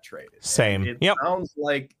McDaniels got traded. Same. And it sounds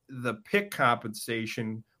like the pick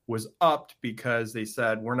compensation was upped because they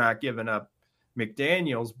said, we're not giving up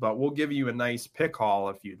McDaniels, but we'll give you a nice pick haul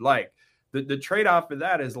if you'd like. The trade-off of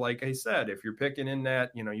that is, like I said, if you're picking in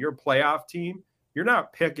that, you're a playoff team, you're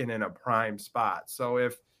not picking in a prime spot. So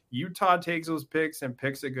if Utah takes those picks and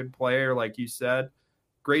picks a good player, like you said,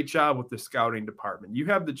 great job with the scouting department. You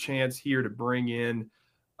have the chance here to bring in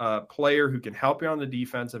a player who can help you on the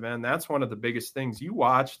defensive end. That's one of the biggest things. You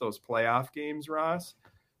watch those playoff games, Ross,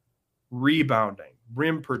 rebounding,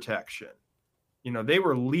 rim protection. They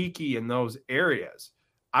were leaky in those areas.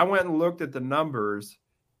 I went and looked at the numbers.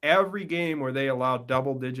 Every game where they allowed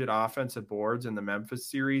double-digit offensive boards in the Memphis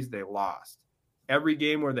series, they lost. Every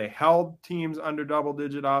game where they held teams under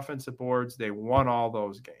double-digit offensive boards, they won all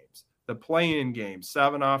those games. The play-in game,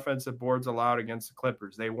 7 offensive boards allowed against the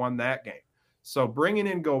Clippers, they won that game. So bringing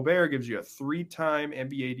in Gobert gives you a 3-time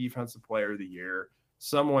NBA Defensive Player of the Year,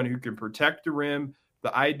 someone who can protect the rim.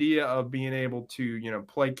 The idea of being able to,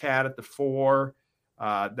 play cat at the 4,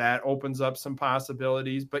 that opens up some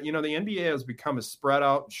possibilities. But, the NBA has become a spread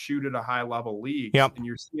out, shoot at a high level league. Yep. And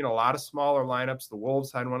you're seeing a lot of smaller lineups. The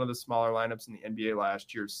Wolves had one of the smaller lineups in the NBA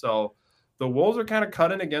last year. So the Wolves are kind of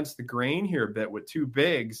cutting against the grain here a bit with 2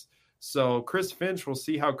 bigs. So Chris Finch will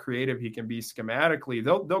see how creative he can be schematically.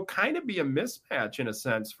 They'll kind of be a mismatch in a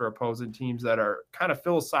sense for opposing teams that are kind of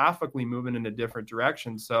philosophically moving in a different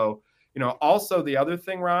direction. So, also the other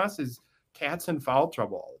thing, Ross, is Cat's in foul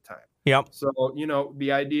trouble all the time. Yep. So,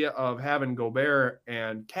 the idea of having Gobert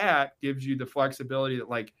and Cat gives you the flexibility that,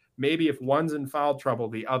 like, maybe if one's in foul trouble,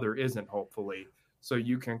 the other isn't, hopefully. So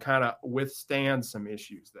you can kind of withstand some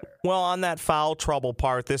issues there. Well, on that foul trouble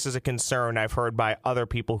part, this is a concern I've heard by other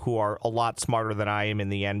people who are a lot smarter than I am in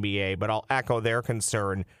the NBA, but I'll echo their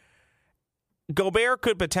concern. Gobert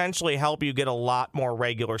could potentially help you get a lot more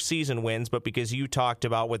regular season wins, but because you talked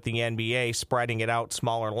about with the NBA spreading it out,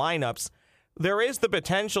 smaller lineups, there is the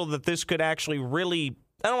potential that this could actually really,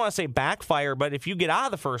 I don't want to say backfire, but if you get out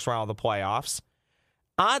of the first round of the playoffs,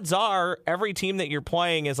 odds are every team that you're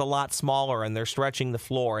playing is a lot smaller and they're stretching the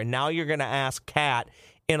floor. And now you're going to ask Cat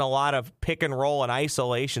in a lot of pick and roll and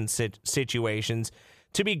isolation situations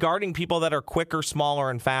to be guarding people that are quicker,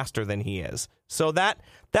 smaller, and faster than he is. So that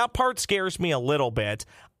part scares me a little bit.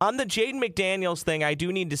 On the Jaden McDaniels thing, I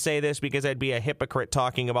do need to say this because I'd be a hypocrite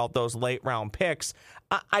talking about those late round picks.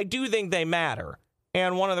 I do think they matter.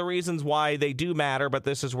 And one of the reasons why they do matter, but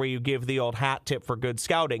this is where you give the old hat tip for good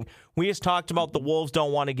scouting. We just talked about the Wolves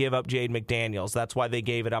don't want to give up Jaden McDaniels. That's why they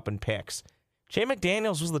gave it up in picks. Jaden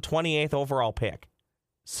McDaniels was the 28th overall pick.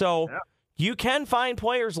 So you can find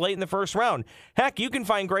players late in the first round. Heck, you can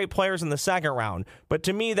find great players in the second round. But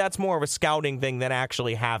to me, that's more of a scouting thing than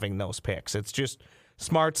actually having those picks. It's just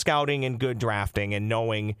smart scouting and good drafting and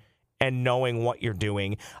knowing what you're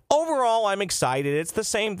doing. Overall, I'm excited. It's the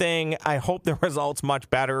same thing. I hope the result's much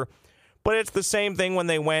better. But it's the same thing when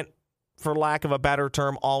they went, for lack of a better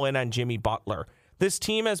term, all in on Jimmy Butler. This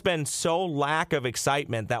team has been so lack of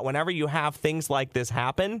excitement that whenever you have things like this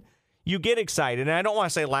happen, you get excited. And I don't want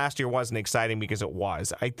to say last year wasn't exciting because it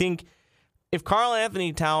was. I think if Karl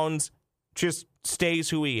Anthony Towns just stays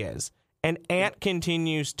who he is and Ant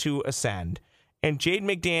continues to ascend and Jaden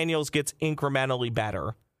McDaniels gets incrementally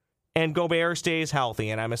better and Gobert stays healthy,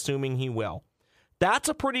 and I'm assuming he will, that's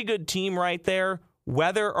a pretty good team right there,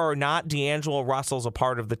 whether or not D'Angelo Russell's a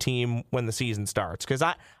part of the team when the season starts. Because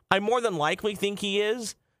I more than likely think he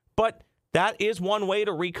is, but that is one way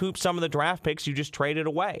to recoup some of the draft picks you just traded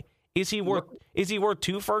away. Is he worth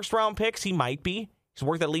 2 first-round picks? He might be. He's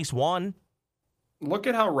worth at least 1. Look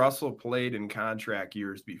at how Russell played in contract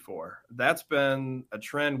years before. That's been a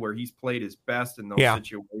trend where he's played his best in those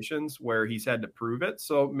situations where he's had to prove it.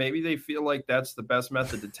 So maybe they feel like that's the best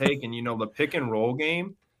method to take. And, the pick and roll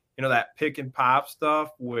game, that pick and pop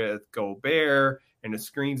stuff with Gobert and the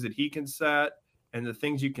screens that he can set and the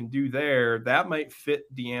things you can do there, that might fit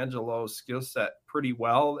D'Angelo's skill set pretty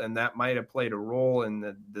well. And that might have played a role in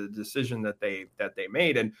the decision that they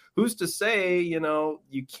made. And who's to say,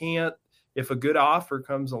 you can't, if a good offer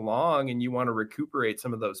comes along and you want to recuperate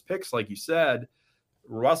some of those picks, like you said,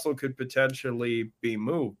 Russell could potentially be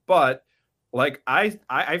moved. But like I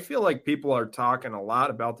feel like people are talking a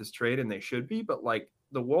lot about this trade, and they should be. But like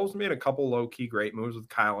the Wolves made a couple low-key great moves with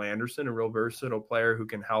Kyle Anderson, a real versatile player who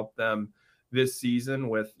can help them this season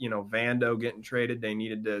with, Vando getting traded. They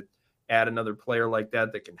needed to add another player like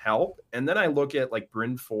that can help. And then I look at like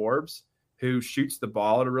Bryn Forbes, who shoots the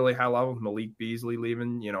ball at a really high level, with Malik Beasley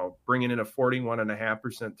leaving, bringing in a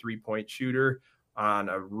 41.5% three-point shooter on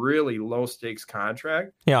a really low-stakes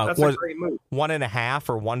contract. Yeah, that's a great move. 1.5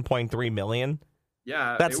 or 1.3 million.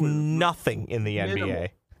 Yeah, that's nothing in the NBA.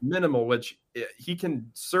 Minimal, which he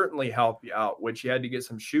can certainly help you out, which you had to get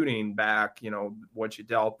some shooting back, what you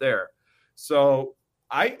dealt there. So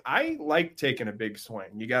I like taking a big swing.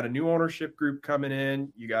 You got a new ownership group coming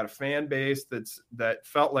in. You got a fan base that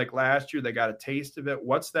felt like last year they got a taste of it.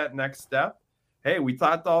 What's that next step? Hey, we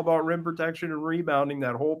thought all about rim protection and rebounding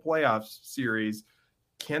that whole playoff series.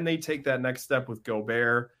 Can they take that next step with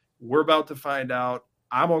Gobert? We're about to find out.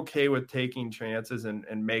 I'm okay with taking chances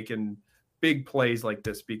and making big plays like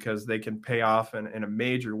this because they can pay off in a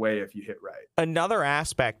major way if you hit right. Another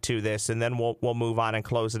aspect to this, and then we'll move on and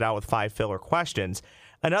close it out with 5 filler questions.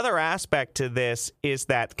 Another aspect to this is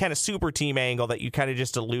that kind of super team angle that you kind of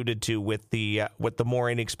just alluded to with the more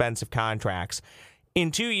inexpensive contracts.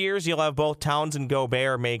 In 2 years, you'll have both Towns and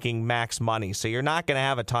Gobert making max money, so you're not going to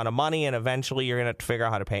have a ton of money, and eventually you're going to have to figure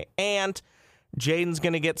out how to pay Ant. Jaden's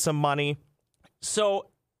going to get some money. So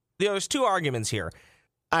there's 2 arguments here.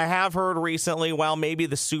 I have heard recently, well, maybe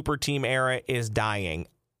the super team era is dying.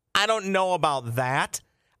 I don't know about that.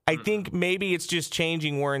 I think maybe it's just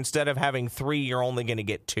changing where instead of having 3, you're only going to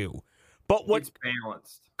get 2. But it's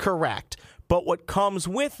balanced. Correct. But what comes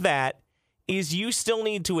with that is you still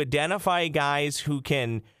need to identify guys who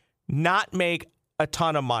can not make a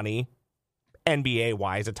ton of money,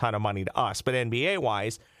 NBA-wise, a ton of money to us, but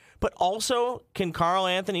NBA-wise, but also can Karl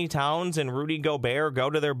Anthony Towns and Rudy Gobert go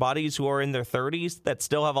to their buddies who are in their 30s that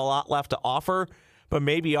still have a lot left to offer, but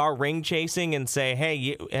maybe are ring chasing and say,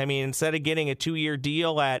 hey, instead of getting a 2-year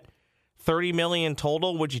deal at $30 million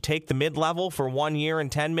total, would you take the mid-level for 1 year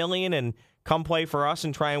and $10 million and come play for us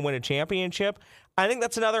and try and win a championship? I think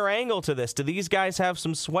that's another angle to this. Do these guys have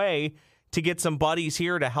some sway to get some buddies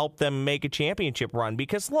here to help them make a championship run?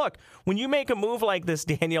 Because look, when you make a move like this,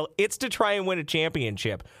 Daniel, it's to try and win a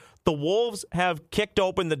championship. The Wolves have kicked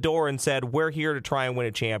open the door and said, we're here to try and win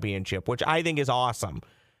a championship, which I think is awesome.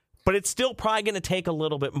 But it's still probably going to take a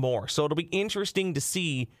little bit more. So it'll be interesting to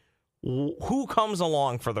see who comes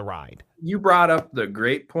along for the ride. You brought up the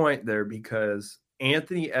great point there because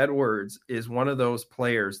Anthony Edwards is one of those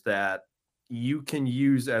players that you can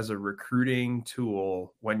use as a recruiting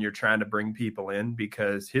tool when you're trying to bring people in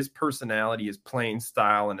because his personality, his playing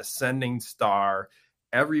style, an ascending star.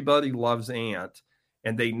 Everybody loves Ant.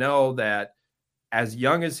 And they know that as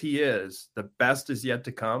young as he is, the best is yet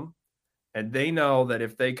to come. And they know that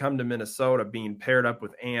if they come to Minnesota, being paired up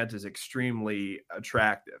with Ant is extremely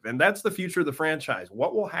attractive. And that's the future of the franchise.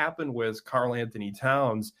 What will happen with Karl Anthony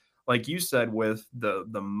Towns, like you said, with the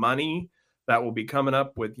money that will be coming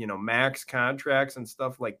up with, max contracts and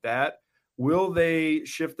stuff like that? Will they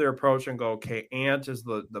shift their approach and go, okay, Ant is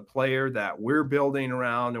the player that we're building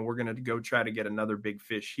around and we're going to go try to get another big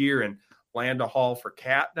fish here and land a haul for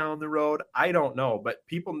Cat down the road? I don't know, but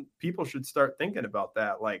people should start thinking about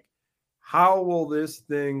that. Like, how will this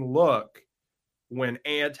thing look when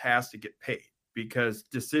Ant has to get paid? Because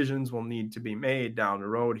decisions will need to be made down the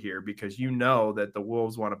road here because that the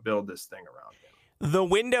Wolves want to build this thing around him. The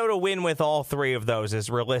window to win with all 3 of those is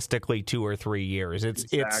realistically 2 or 3 years.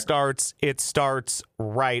 Exactly. It starts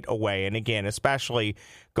right away. And again, especially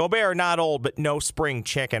Gobert, not old, but no spring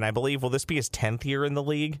chicken. I believe, will this be his 10th year in the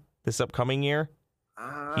league? This upcoming year?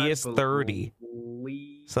 He is 30.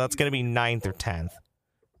 So that's going to be 9th or 10th.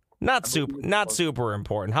 Not super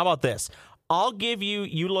important. How about this? I'll give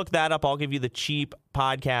you look that up. I'll give you the cheap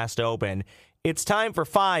podcast open. It's time for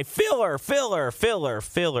 5 filler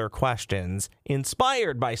questions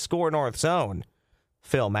inspired by Score North's own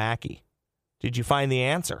Phil Mackey. Did you find the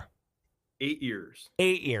answer? 8 years.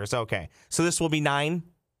 8 years. Okay. So this will be 9?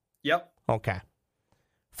 Yep. Okay.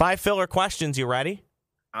 5 filler questions. You ready?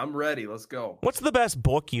 I'm ready. Let's go. What's the best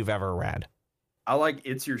book you've ever read? I like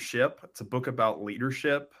It's Your Ship. It's a book about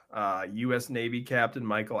leadership. U.S. Navy Captain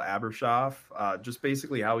Michael Abershoff, just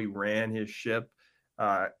basically how he ran his ship,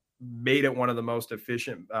 made it one of the most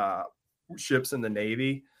efficient ships in the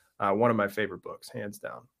Navy. One of my favorite books, hands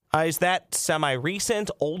down. Is that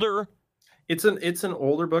semi-recent, older? It's an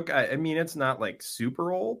older book. I mean, it's not like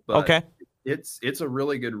super old, but okay. It's a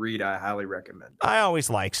really good read. I highly recommend it. I always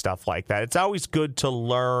like stuff like that. It's always good to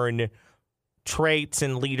learn traits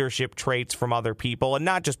and leadership traits from other people, and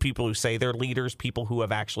not just people who say they're leaders, people who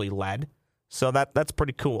have actually led. So that's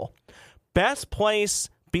pretty cool. Best place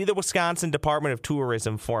Be the Wisconsin Department of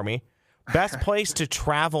Tourism for me. Best place to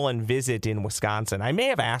travel and visit in Wisconsin. I may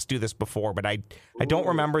have asked you this before, but I don't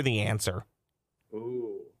remember the answer.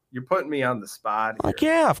 Ooh, you're putting me on the spot here. Like,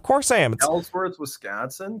 yeah, of course I am. Ellsworth,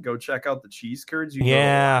 Wisconsin. Go check out the cheese curds. You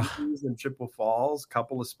Yeah. go to in Chippewa Falls,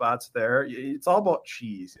 couple of spots there. It's all about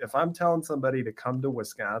cheese. If I'm telling somebody to come to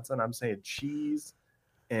Wisconsin, I'm saying cheese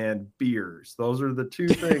and beers. Those are the two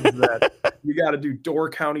things that you got to do.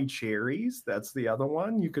 Door County cherries. That's the other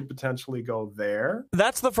one. You could potentially go there.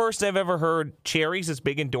 That's the first I've ever heard cherries is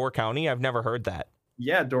big in Door County. I've never heard that.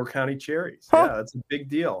 Yeah, Door County cherries. Huh. Yeah, that's a big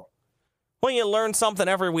deal. Well, you learn something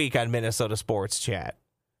every week on Minnesota Sports Chat.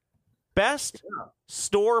 Best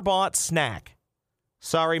store-bought snack.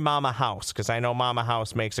 Sorry, Mama House, because I know Mama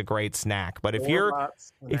House makes a great snack. But if you're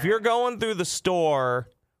going through the store,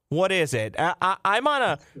 what is it? I'm on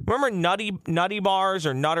a remember Nutty Bars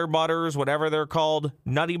or Nutter Butters, whatever they're called.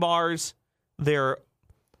 Nutty Bars. They're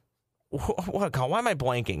what? Why am I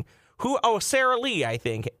blanking? Who? Oh, Sara Lee, I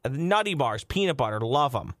think. Nutty Bars, peanut butter,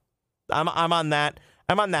 love them. I'm on that.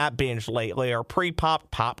 I'm on that binge lately. Or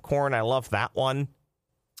pre-popped popcorn. I love that one.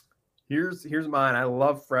 Here's mine. I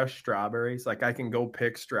love fresh strawberries. Like I can go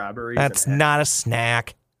pick strawberries. That's not a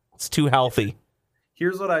snack. It's too healthy.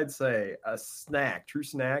 Here's what I'd say. A snack, true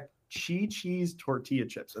snack, Chi-Chi's tortilla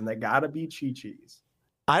chips. And they got to be Chi-Chi's.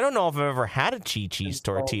 I don't know if I've ever had a Chi-Chi's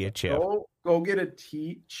tortilla chip. Go get a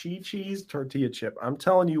Chi-Chi's tortilla chip. I'm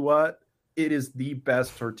telling you what, it is the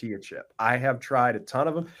best tortilla chip. I have tried a ton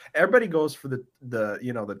of them. Everybody goes for the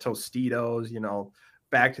Tostitos,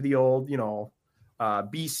 back to the old,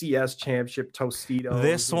 BCS championship Tostitos.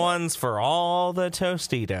 This one's for all the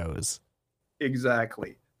Tostitos.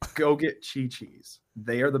 Exactly. Go get Chi-Chi's.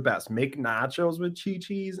 They are the best. Make nachos with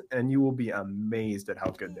Chi-Chi's, and you will be amazed at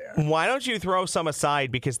how good they are. Why don't you throw some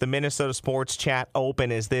aside, because the Minnesota Sports Chat Open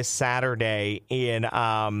is this Saturday in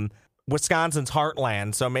Wisconsin's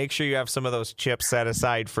heartland, so make sure you have some of those chips set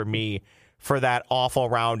aside for me for that awful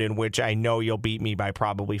round in which I know you'll beat me by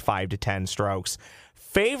probably 5 to 10 strokes.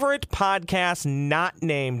 Favorite podcast not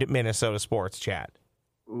named Minnesota Sports Chat?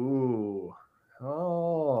 Ooh.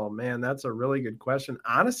 Oh, man, that's a really good question.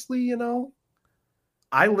 Honestly,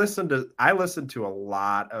 I listen to a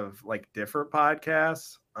lot of different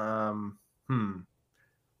podcasts.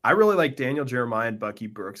 I really like Daniel Jeremiah and Bucky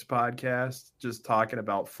Brooks' podcast, just talking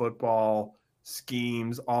about football,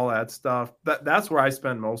 schemes, all that stuff. That's where I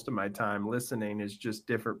spend most of my time listening, is just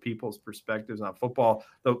different people's perspectives on football.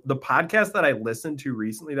 The podcast that I listened to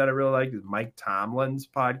recently that I really like is Mike Tomlin's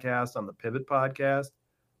podcast on the Pivot podcast.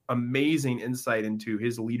 Amazing insight into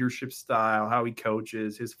his leadership style, how he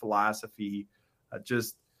coaches, his philosophy.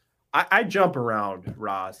 I jump around,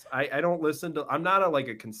 Ross. I don't listen to, I'm not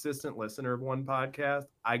a consistent listener of one podcast.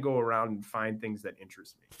 I go around and find things that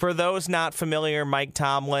interest me. For those not familiar, Mike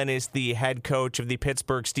Tomlin is the head coach of the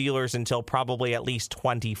Pittsburgh Steelers until probably at least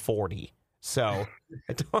 2040. So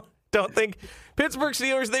I don't think Pittsburgh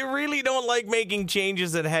Steelers, they really don't like making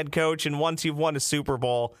changes at head coach. And once you've won a Super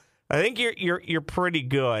Bowl, I think you're pretty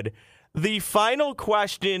good. The final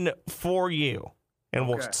question for you, and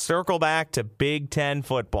we'll circle back to Big Ten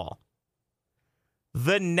football.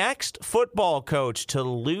 The next football coach to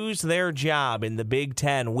lose their job in the Big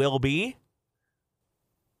Ten will be?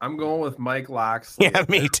 I'm going with Mike Locksley. Yeah,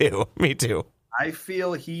 me too. I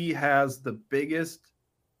feel he has the biggest,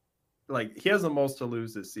 he has the most to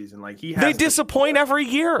lose this season. They disappoint every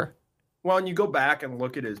year. Well, and you go back and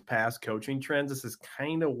look at his past coaching trends, this is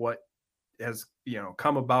kind of what has,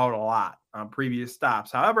 come about a lot on previous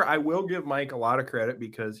stops. However, I will give Mike a lot of credit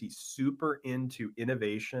because he's super into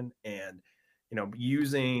innovation and,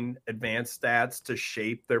 using advanced stats to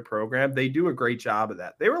shape their program. They do a great job of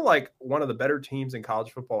that. They were one of the better teams in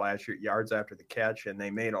college football last year at yards after the catch, and they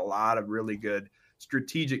made a lot of really good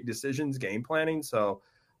strategic decisions, game planning. So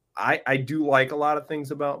I do like a lot of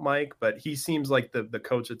things about Mike, but he seems like the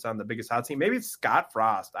coach that's on the biggest hot seat. Maybe it's Scott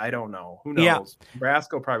Frost. I don't know. Who knows? Yeah.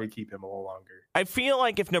 Nebraska will probably keep him a little longer. I feel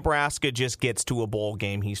like if Nebraska just gets to a bowl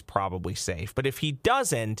game, he's probably safe. But if he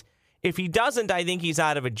doesn't, I think he's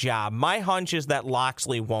out of a job. My hunch is that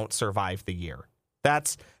Locksley won't survive the year.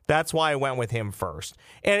 That's why I went with him first.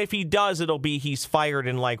 And if he does, it'll be he's fired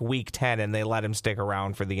in week 10 and they let him stick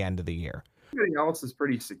around for the end of the year. Everything else is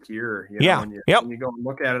pretty secure. When you go and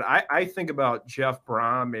look at it. I think about Jeff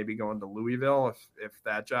Brom maybe going to Louisville if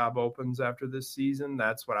that job opens after this season.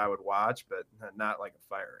 That's what I would watch, but not a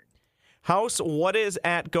firing. House, what is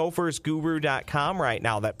at gophersguru.com right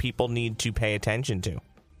now that people need to pay attention to?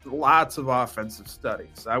 Lots of offensive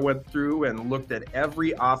studies. I went through and looked at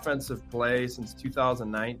every offensive play since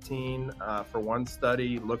 2019 for one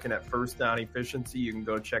study, looking at first down efficiency. You can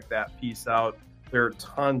go check that piece out. There are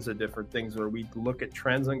tons of different things where we look at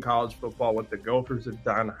trends in college football, what the Gophers have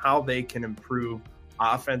done, how they can improve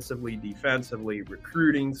offensively, defensively,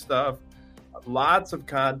 recruiting stuff. Lots of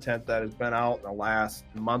content that has been out in the last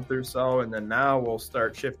month or so. And then now we'll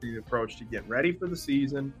start shifting the approach to get ready for the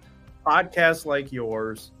season. Podcasts like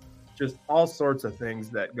yours, just all sorts of things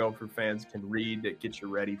that Gopher fans can read that get you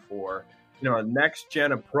ready for, a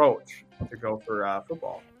next-gen approach to Gopher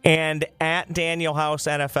football. And at Daniel House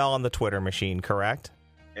NFL on the Twitter machine, correct?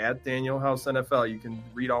 At Daniel House NFL. You can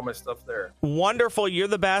read all my stuff there. Wonderful. You're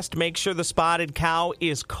the best. Make sure the Spotted Cow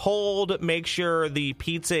is cold. Make sure the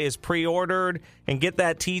pizza is pre-ordered. And get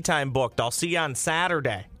that tea time booked. I'll see you on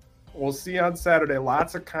Saturday. We'll see you on Saturday.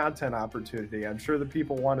 Lots of content opportunity. I'm sure the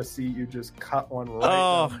people want to see you just cut one right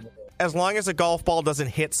down. As long as a golf ball doesn't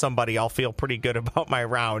hit somebody, I'll feel pretty good about my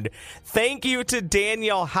round. Thank you to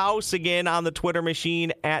Daniel House again on the Twitter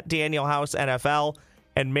machine at Daniel House NFL.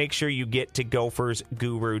 And make sure you get to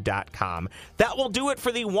gophersguru.com. That will do it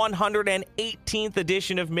for the 118th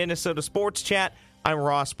edition of Minnesota Sports Chat. I'm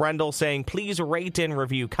Ross Brendel saying please rate and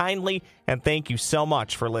review kindly, and thank you so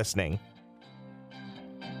much for listening.